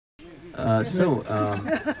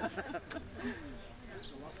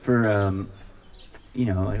For you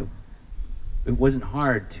know, it wasn't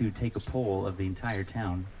hard to take a poll of the entire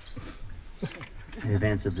town in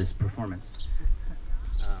advance of this performance.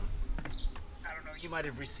 I don't know, you might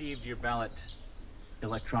have received your ballot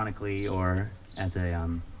electronically or as a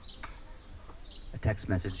text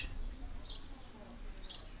message.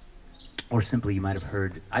 Or simply you might have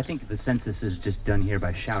heard, I think the census is just done here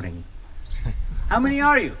by shouting. How many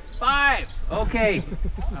are you? 5, okay.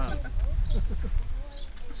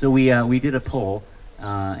 So we did a poll,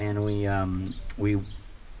 and we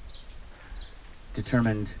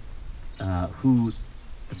determined who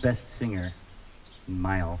the best singer in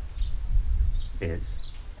Meijel is,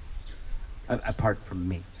 apart from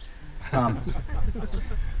me.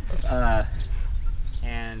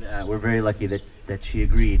 And we're very lucky that she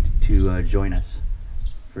agreed to join us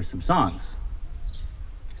for some songs.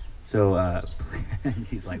 So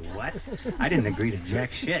she's like, what? I didn't agree to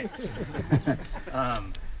jack shit.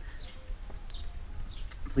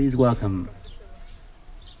 Please welcome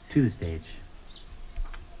to the stage,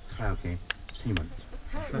 Froukje Simons.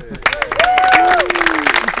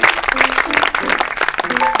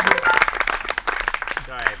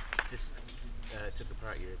 Sorry, I just took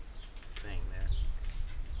apart your thing there.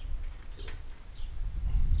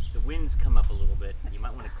 The winds come up a little bit. You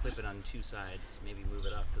might want to clip it on 2 sides. Maybe move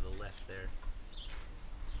it off to the left there.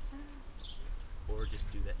 Or just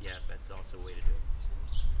do that. Yeah, that's also a way to do it.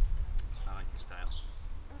 I like your style.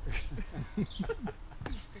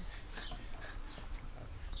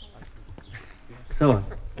 So,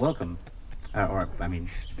 welcome. Or, I mean,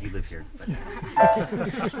 you live here.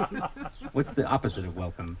 But what's the opposite of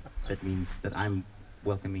welcome? That means that I'm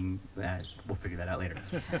welcoming that. We'll figure that out later.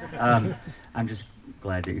 I'm just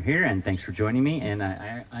glad that you're here, and thanks for joining me. And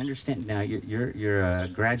I understand now you're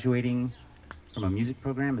graduating from a music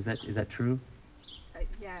program. Is that true?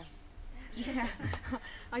 Yeah,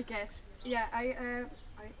 I guess. Yeah, I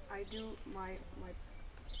do my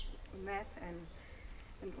math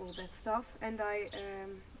and all that stuff, and I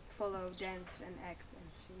follow dance and act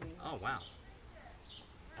and singing. Oh wow.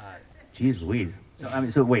 Geez Louise. So I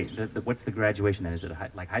mean, so wait, what's the graduation then? Is it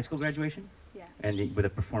like high school graduation? Yeah. And with a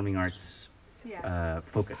performing arts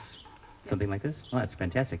focus, something like this? Well, that's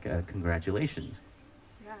fantastic. Congratulations.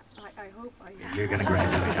 Yeah, I hope I. You're gonna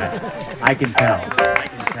graduate. I can tell. I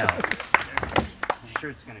can tell. I'm sure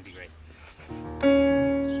it's gonna be great.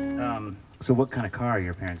 So what kind of car are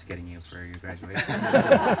your parents getting you for your graduation?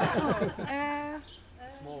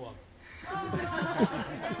 Small one.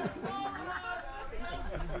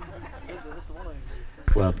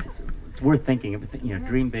 Well, it's worth thinking. You know,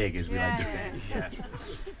 dream big, as we like to say. Yeah.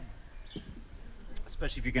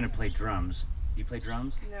 Especially if you're going to play drums. Do you play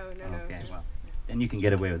drums? No. Okay, well, then you can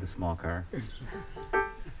get away with a small car.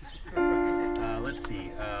 Let's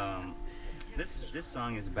see. This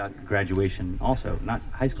song is about graduation also. Not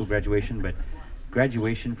high school graduation, but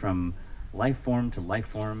graduation from life form to life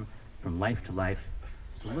form, from life to life.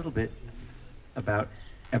 It's a little bit about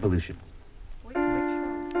evolution. Which one?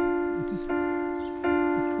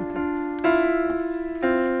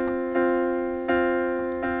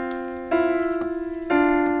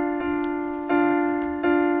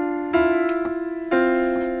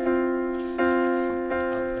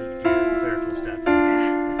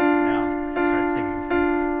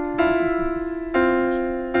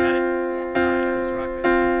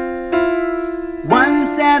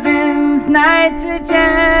 Seventh night to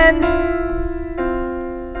Jan,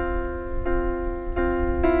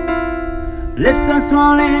 lips are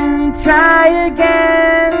swollen, try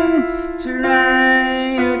again.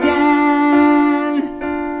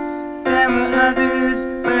 There were others,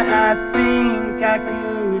 but I think I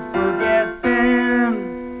could forget them.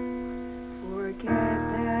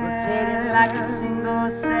 Rotating like a single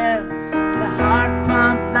cell, the heart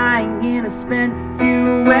pump lying in a spent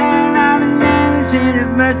fuel well. I'm an engine of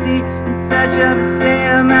mercy in search of a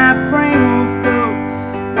sail. My frame will float,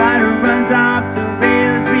 water runs off the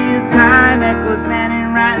rails. Real time echoes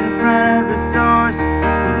landing right in front of the source.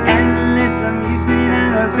 Endless amusement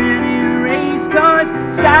and a burning race course.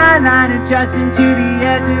 Skyline adjusting to the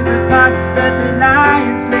edge of the park. Let the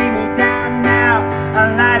lions lay me down now.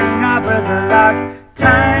 I'm lighting off of the logs.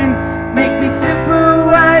 Time, make me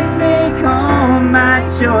superwise, make all my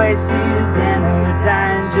choices, and the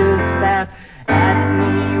dying just laugh at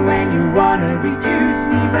me when you wanna reduce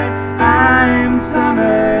me, but I'm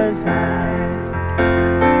summer's high.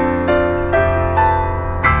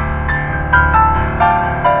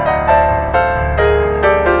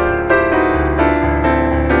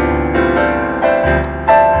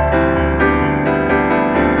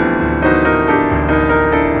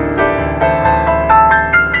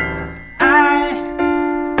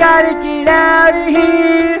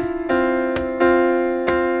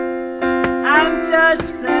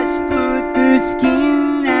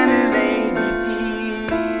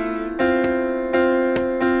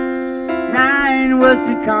 yours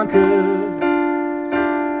to conquer.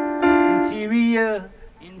 Interior,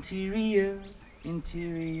 interior,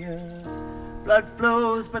 interior. Blood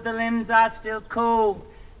flows, but the limbs are still cold.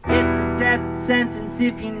 It's a death sentence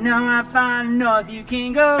if you know how far north you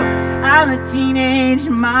can go. I'm a teenage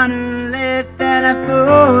monolith and I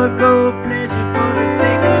forego pleasure for the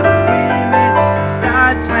sake of women.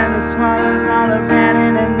 Starts when the swallows all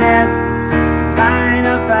abandon a nest, line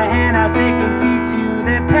up a henhouse they can feed to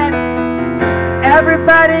their pets.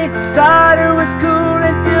 Everybody thought it was cool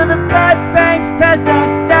until the blood banks passed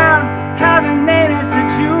us down. Carbonate is a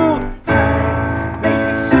jewel time. Make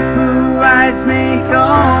me superwise, make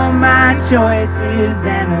all my choices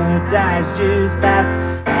anodized. Just laugh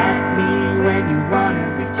at me when you wanna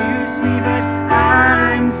reduce me, but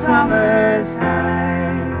I'm summer's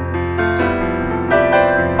high.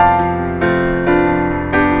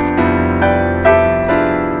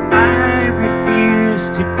 I refuse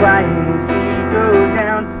to quietly go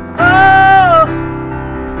down. Oh,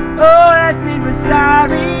 oh, that's it, we're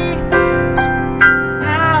sorry.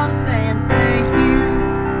 Now I'm saying thank you,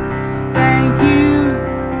 thank you,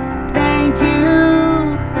 thank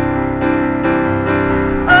you.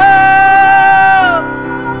 Oh,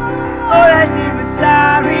 oh, that's it, we're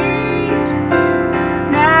sorry.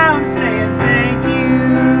 Now I'm saying thank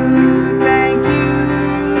you, thank you,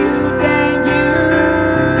 thank you.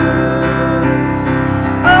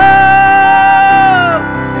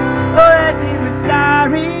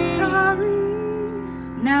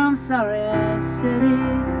 Now I'm sorry I said it. Oh,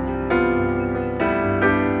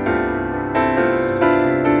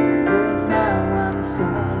 now I'm sorry.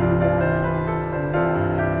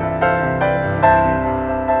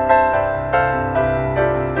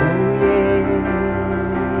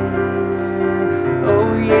 Oh yeah,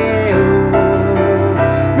 oh yeah,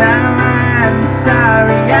 oh. Now I'm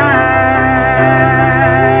sorry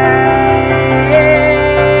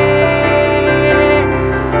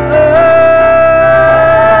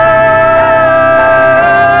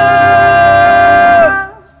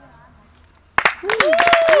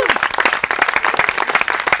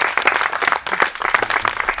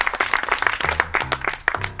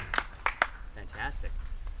Fantastic.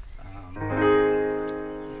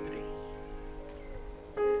 These three.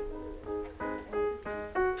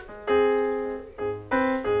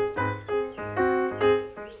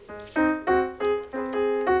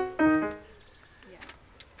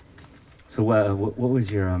 So what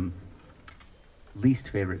was your least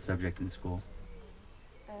favorite subject in school?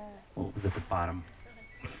 What was at the bottom?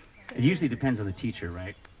 It usually depends on the teacher,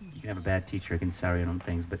 right? You can have a bad teacher who can sour you on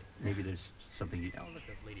things, but maybe there's something you... Oh, look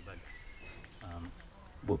at Ladybug.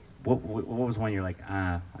 What was one you're like,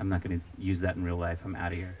 I'm not going to use that in real life, I'm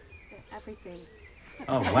out of here? Everything.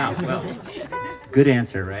 Oh, wow. Well, good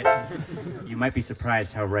answer, right? You might be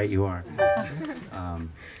surprised how right you are.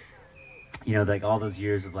 You know, like all those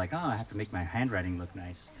years of like, oh, I have to make my handwriting look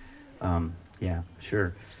nice. Yeah,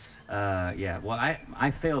 sure. Yeah, well,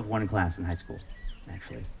 I failed one class in high school,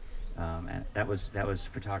 actually. And that was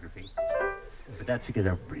photography. But that's because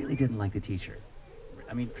I really didn't like the teacher.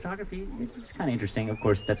 I mean, photography, it's kind of interesting. Of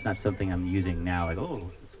course, that's not something I'm using now, like,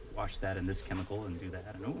 oh, let's wash that in this chemical and do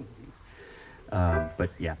that, and oh, geez. But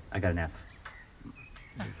yeah, I got an F.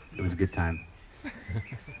 It was a good time.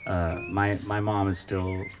 My mom is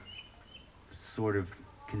still sort of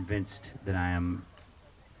convinced that I am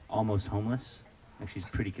almost homeless. Like, she's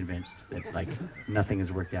pretty convinced that, like, nothing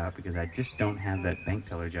has worked out because I just don't have that bank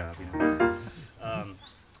teller job, you know.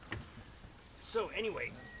 So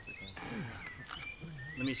anyway,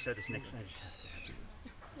 let me start this next. I just have to have you.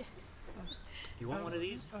 You want one of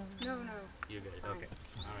these? No, no. You're good. Okay.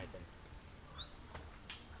 All right then.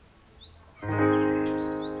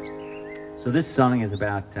 So this song is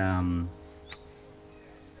about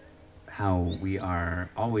how we are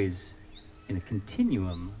always in a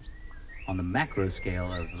continuum on the macro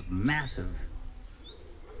scale of massive,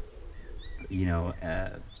 you know,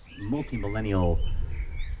 multi-millennial,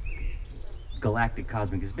 galactic,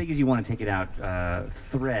 cosmic, as big as you want to take it out,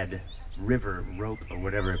 thread, river, rope, or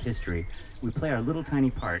whatever of history. We play our little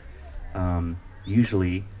tiny part,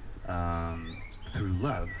 usually through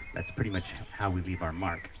love. That's pretty much how we leave our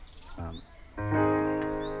mark.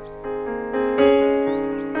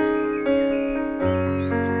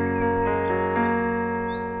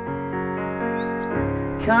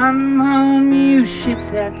 Come home, you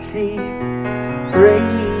ships at sea,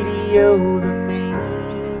 radio the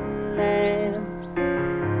mainland.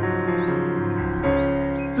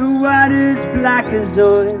 The water's black as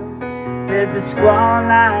oil, there's a squall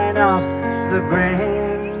line off the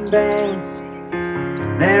Grand Banks.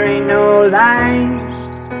 There ain't no light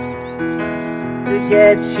to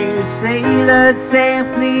get you sailor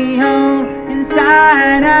safely home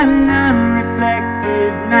inside an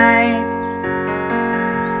unreflective night.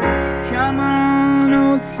 Come on,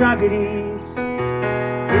 old Socrates,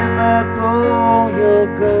 give up all your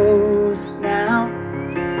ghosts now.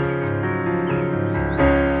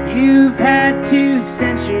 You've had 2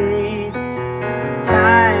 centuries to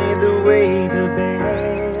tie the way the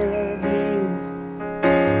bed is.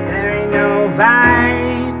 There ain't no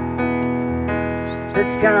vibe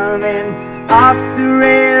that's coming off the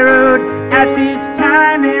railroad at this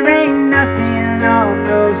time. There ain't nothing on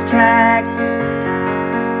those tracks.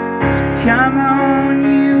 Come on,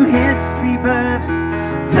 you history buffs,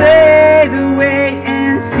 play the wait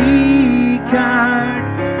and see card.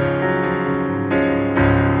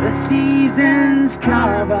 The seasons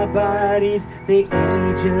carve our bodies, they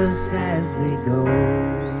age us as they go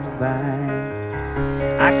by.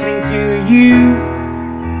 I cling to you,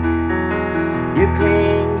 you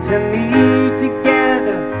cling to me.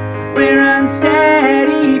 Together we're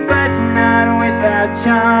unsteady but not without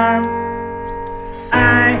charm.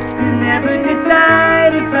 I could never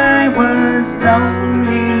decide if I was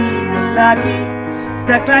lonely or lucky,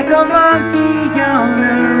 stuck like a monkey on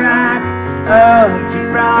a rock of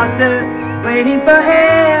Gibraltar, waiting for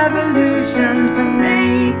evolution to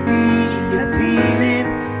make me appealing.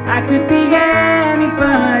 I could be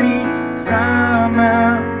anybody from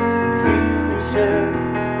a future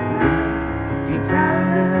I could be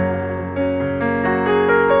proud of.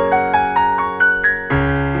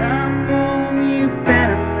 Come home, you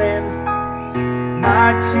phantom limbs,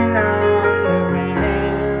 marching on the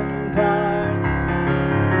ramparts.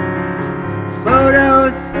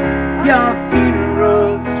 Photos, your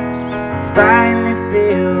funerals finally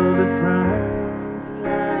fill the front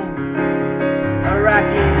lines. A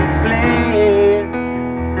rocket's glare,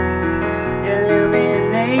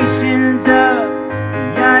 illuminations of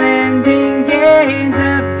the unending gaze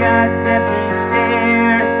of God's empty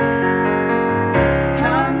stare.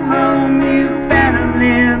 Come home, you phantom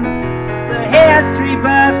limbs, the history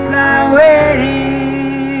buffs are waiting.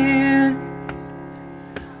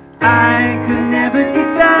 I could never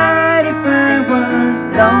decide if I was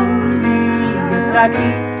lonely or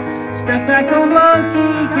lucky, stuck like a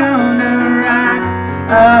monkey on a rock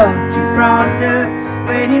of Gibraltar,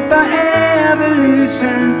 waiting for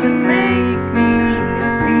evolution to make me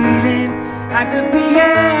appealing. I could be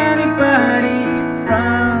anybody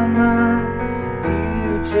from a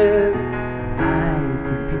future I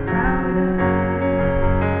could be proud of.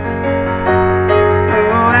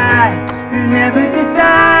 Oh, I could never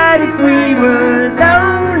decide if we were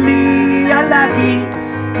lonely or lucky,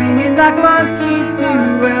 clinging like monkeys to a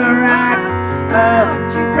rock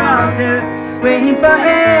of Gibraltar, waiting for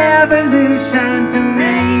evolution to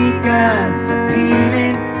make us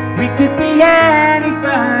appealing. We could be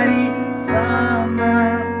anybody from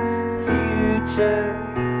a future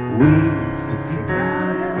we could be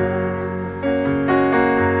proud of.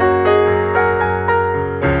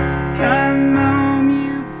 Come home,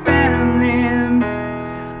 you phantom limbs,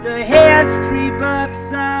 the history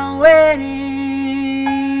buffs are waiting.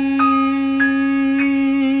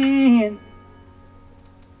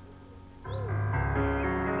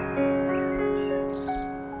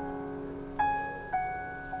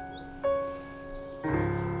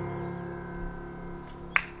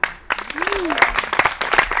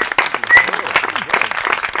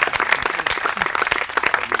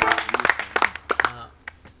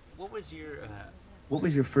 What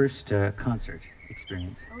was your first concert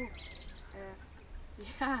experience? Oh,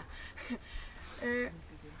 ja.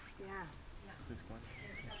 Ja.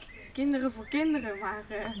 Kinderen voor kinderen, maar...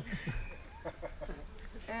 ja.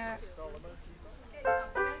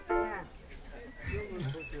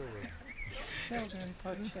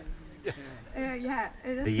 Yeah,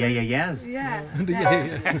 the yeah-yeah-yeahs? Yeah.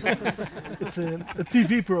 It's a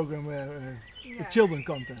TV program where a children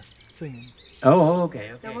contest singing. Oh,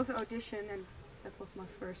 okay. There was an audition and that was my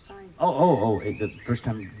first time. The first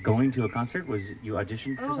time going to a concert was you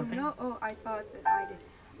auditioned for something? No, I thought that I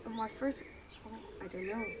did. My first, I don't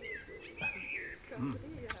know.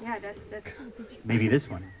 Yeah, that's. Maybe this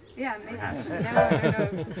one. Yeah, maybe. Perhaps.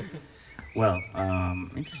 No. Well,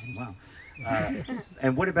 interesting. Wow.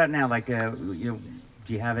 And what about now? Like, do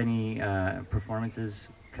you have any performances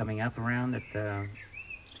coming up around that you're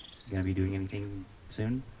gonna be doing anything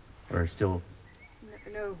soon, or still?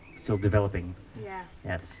 No. Still developing. Yeah.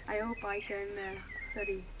 Yes. I hope I can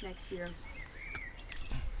study next year.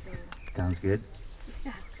 So. Sounds good.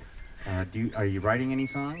 Yeah. Are you writing any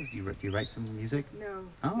songs? Do you write some music? No.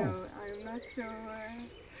 Oh. No, I'm not so.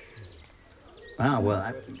 Wow.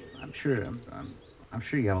 Well, I'm sure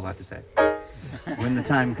you have a lot to say. when the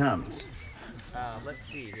time comes. Let's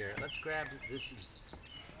see here. Let's grab this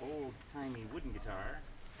old-timey wooden guitar.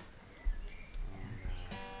 And,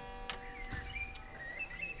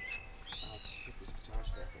 I'll just put this guitar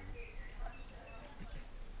stuff in.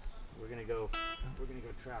 We're gonna go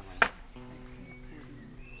traveling.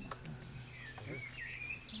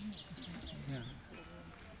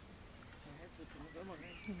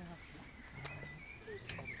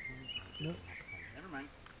 No. Never mind.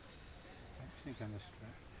 I think I'm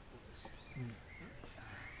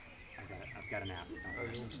I've got an app.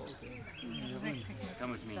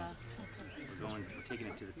 Come with me. We're taking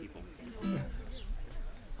it to the people.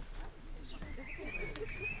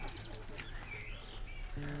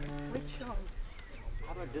 Which song?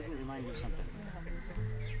 How about doesn't it remind you of something?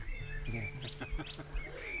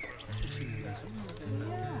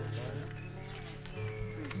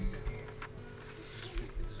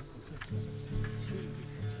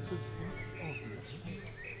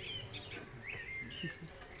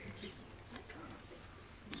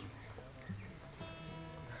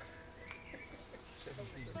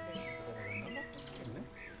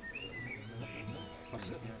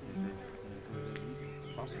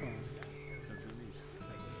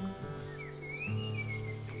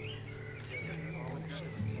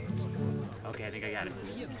 Okay, I think I got it.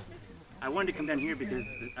 I wanted to come down here because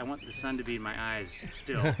I want the sun to be in my eyes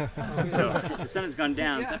still. So the sun has gone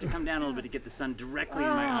down, so I have to come down a little bit to get the sun directly in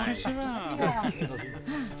my eyes.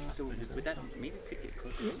 So would that maybe could get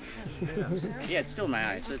closer? Yeah, it's still in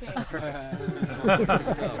my eyes, so it's perfect.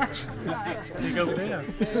 You go there.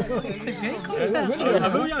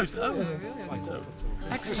 Hij wil juist. Oh.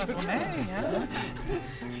 Extra voor mij, ja.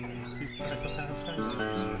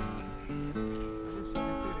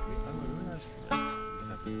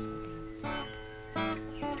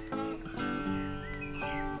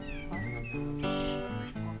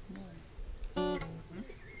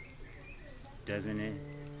 Doesn't it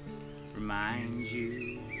remind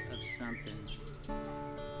you of something?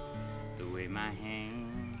 The way my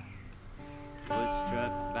hand was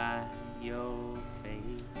struck by your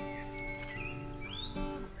face.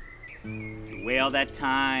 The way all that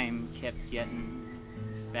time kept getting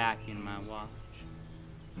back in my watch.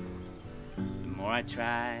 The more I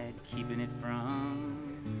tried keeping it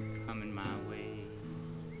from coming my way.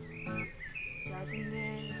 Doesn't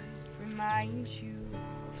it remind you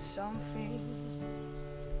of something?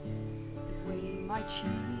 The way my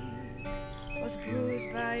cheek was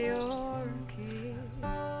bruised by your kiss.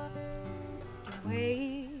 The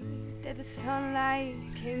way that the sunlight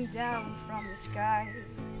came down from the sky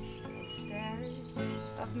and stared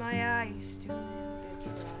up my eyes too that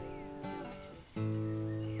tried to resist.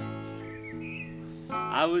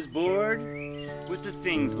 I was bored with the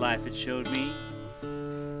things life had showed me.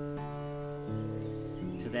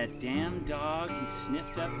 Till that damn dog, he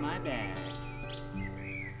sniffed up my bag.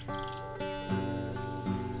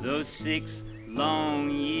 Those 6 long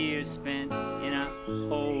years spent in a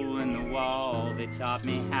hole in the wall, they taught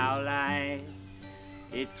me how life,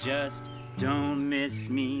 it just don't miss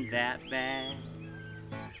me that bad.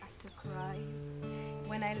 I still cry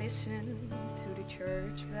when I listen to the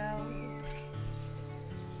church bells.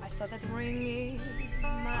 I thought that ringing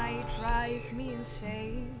might drive me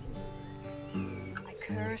insane. I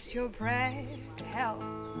cursed your breath, hell,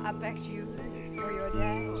 I begged you for your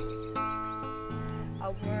death. I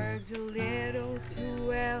worked a little too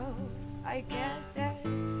well, I guess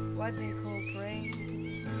that's what they call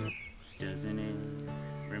praying. Doesn't it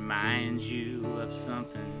remind you of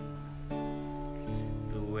something?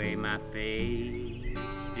 The way my face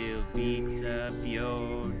still beats up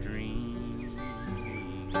your dreams.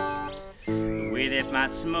 The way that my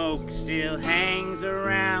smoke still hangs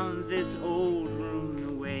around this old room.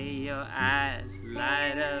 The way your eyes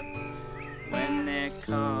light up when they're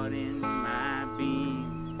caught in my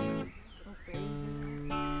beams. Oh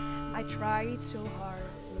baby, I tried so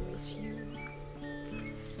hard to miss you.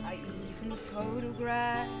 I even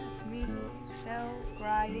photographed myself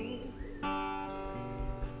crying.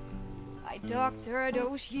 I doctored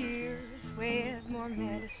those years with more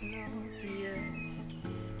medicinal tears.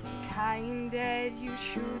 The kind that you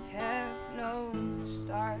should have known,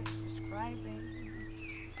 start describing.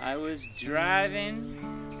 I was driving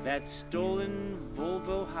that stolen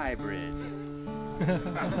Volvo hybrid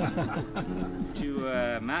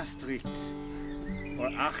to Maastricht or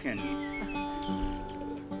Aachen,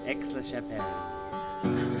 Aix-la-Chapelle.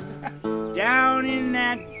 Down in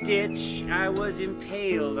that ditch, I was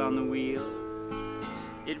impaled on the wheel.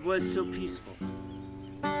 It was so peaceful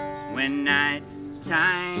when night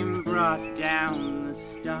time brought down the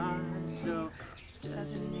stars. So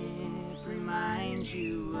doesn't it remind remind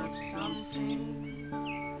you of something.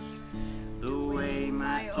 The way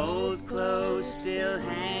my old clothes still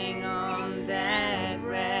hang on that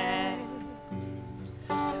rack.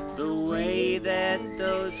 The way that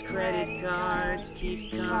those credit cards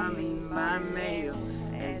keep coming by mail,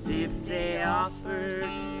 as if they offered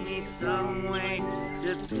me some way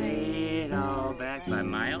to pay it all back. By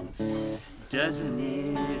Meijel. Doesn't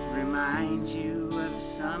it remind you of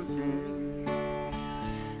something?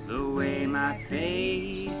 The way my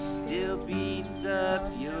face still beats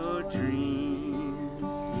up your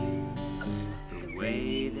dreams. The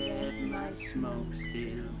way that my smoke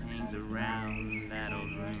still hangs around that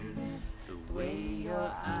old room. The way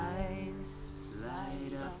your eyes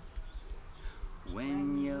light up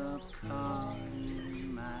when you're caught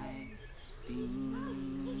in my beam.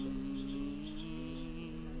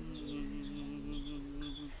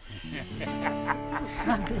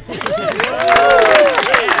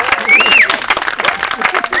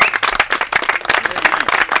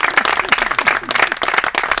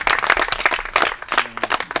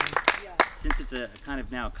 Since it's a kind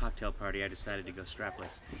of now a cocktail party, I decided to go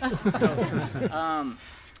strapless. So,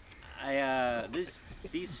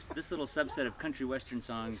 this little subset of country western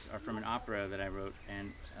songs are from an opera that I wrote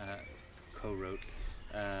and co-wrote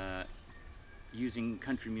using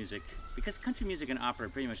country music, because country music and opera are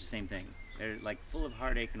pretty much the same thing. They're like full of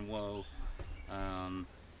heartache and woe.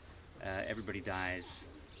 Everybody dies.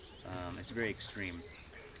 It's very extreme.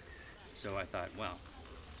 So I thought, well,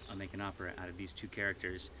 I'll make an opera out of these two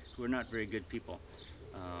characters who are not very good people.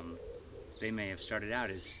 They may have started out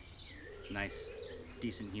as nice,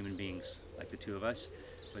 decent human beings like the two of us,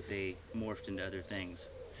 but they morphed into other things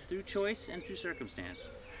through choice and through circumstance.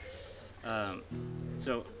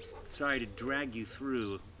 So sorry to drag you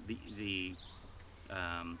through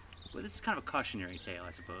well, this is kind of a cautionary tale,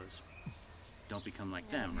 I suppose. Don't become like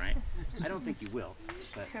them, right? I don't think you will,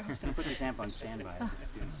 but I'm just going to put this amp on standby.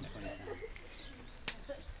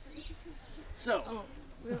 So,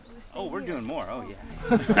 oh, we're doing more. Oh, yeah.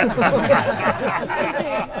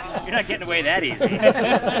 You're not getting away that easy.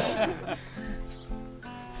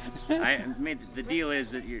 I made the deal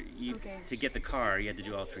is that to get the car, you had to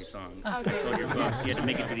do all three songs. Okay. I told your folks you had to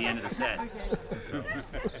make it to the end of the set. Okay. So.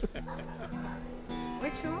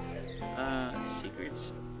 Which song?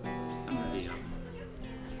 Secrets. Unrevealed.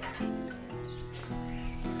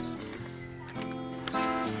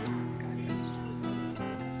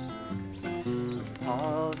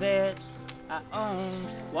 All that I own,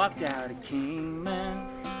 walked out of Kingman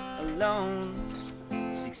alone.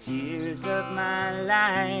 6 years of my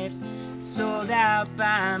life sold out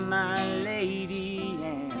by my lady,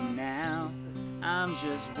 and now I'm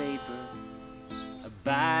just vapor, a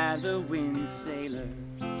by the wind sailor,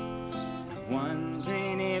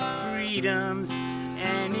 wondering if freedom's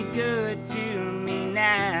any good to me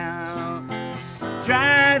now.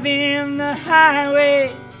 Driving the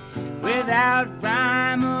highway without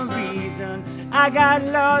rhyme or reason, I got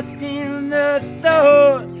lost in the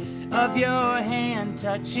thought of your hand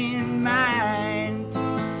touching mine.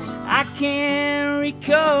 I can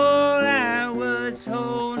recall I was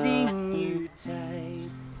holding you tight.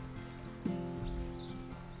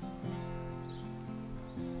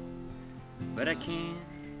 But I can't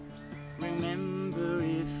remember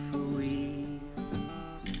if we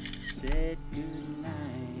said goodnight.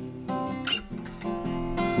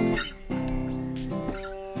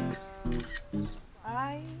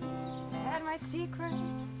 I had my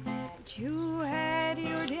secrets, but you had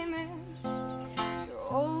your demons. You're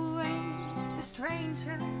always the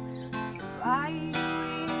stranger, lying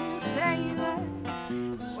sailor.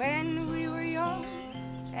 When we were young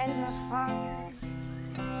and had fun,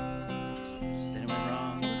 then it went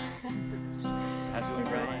wrong. How's it went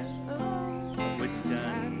right? What's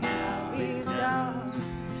done now is done.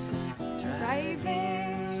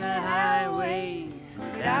 Driving the highways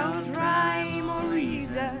without rhyme or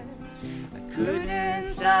reason, I couldn't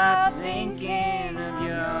stop thinking of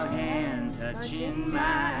your hand touching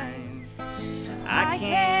mine. I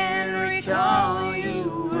can recall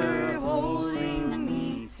you were holding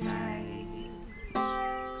me tight.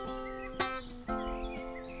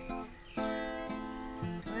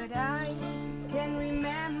 but I can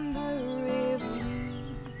remember if we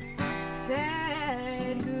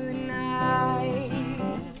said goodnight.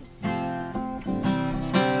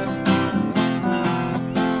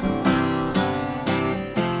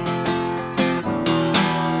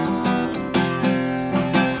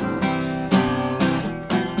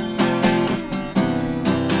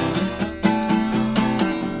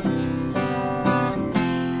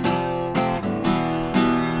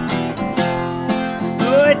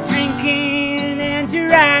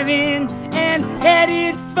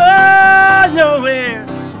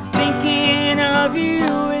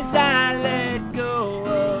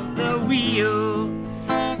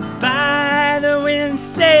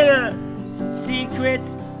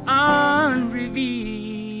 secrets unrevealed,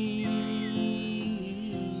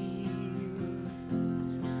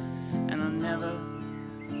 and I'll never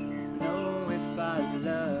know if our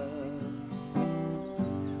love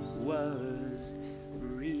was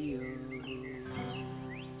real.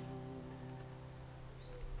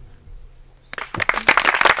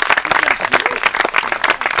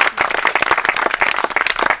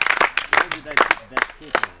 Where did I put that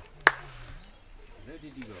paper? Where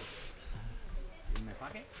did he go? In my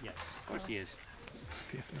pocket? Yes, of course he is.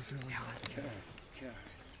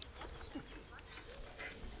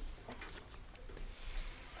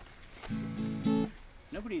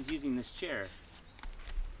 Nobody's using this chair.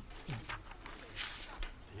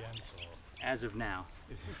 As of now.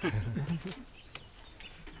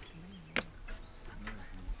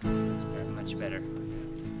 That's very much better.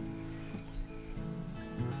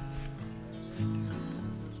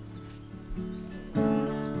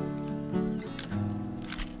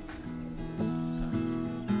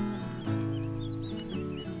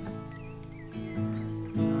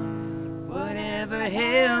 Whatever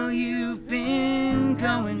hell you've been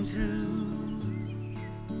going through,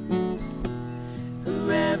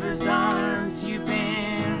 whoever's arms you've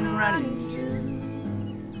been running to,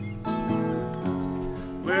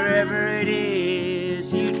 wherever it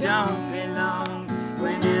is you don't belong,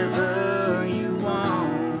 whenever you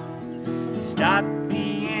want to stop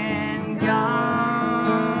being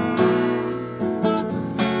gone,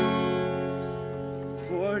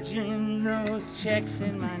 forging those checks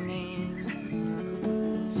in my name,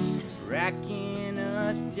 racking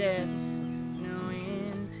up debts, no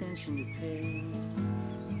intention to pay,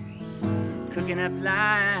 cooking up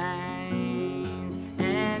lines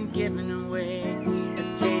and giving away a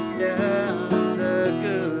taste of the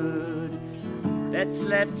good that's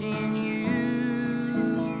left in you.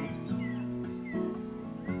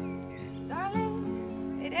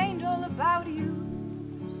 Darling, it ain't all about you.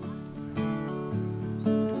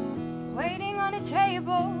 Waiting on a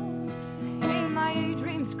table, saying my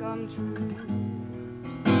dreams come true.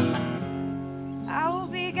 I will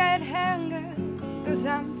be get hunger, 'cause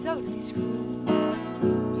I'm totally screwed.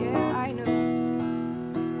 Yeah, I know,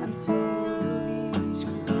 I'm totally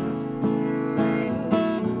screwed.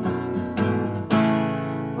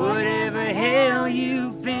 Whatever hell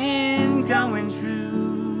you've been going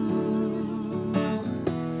through,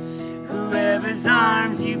 whoever's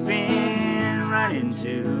arms you've been running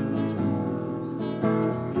to,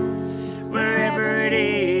 wherever it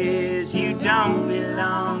is you don't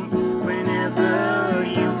belong, whenever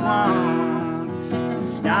you want to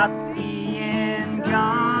stop being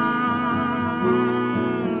gone.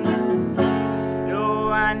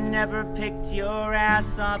 No, I never picked your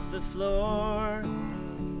ass off the floor.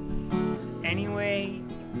 Anyway,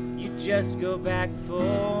 you just go back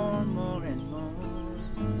for more and more.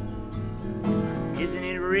 Isn't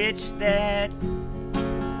it rich that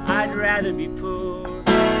I'd rather be poor?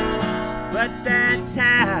 But that's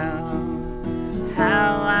how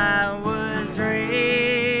I was raised.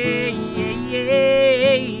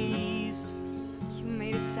 You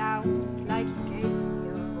made it sound like you gave me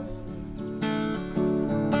your all.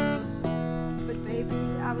 But baby,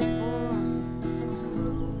 I was born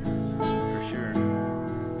For sure.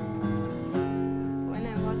 when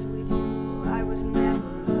I was with you, I was never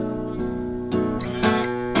alone.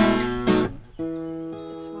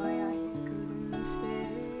 That's why I couldn't stay.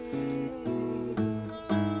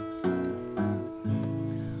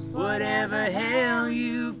 Whatever hell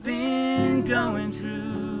you've been going through,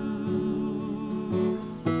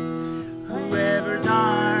 whoever's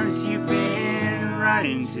arms you've been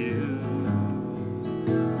running to,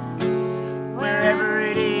 wherever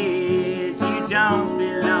it is you don't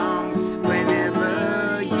belong,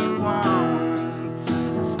 whenever you want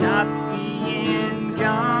to stop being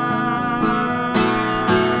gone.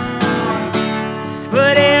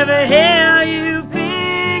 Whatever hell you've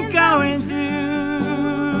been going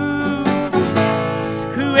through,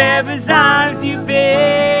 whoever's arms you've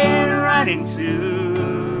been running to,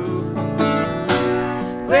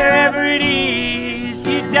 wherever it is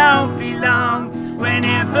you don't belong,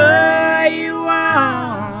 whenever you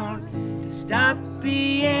want to stop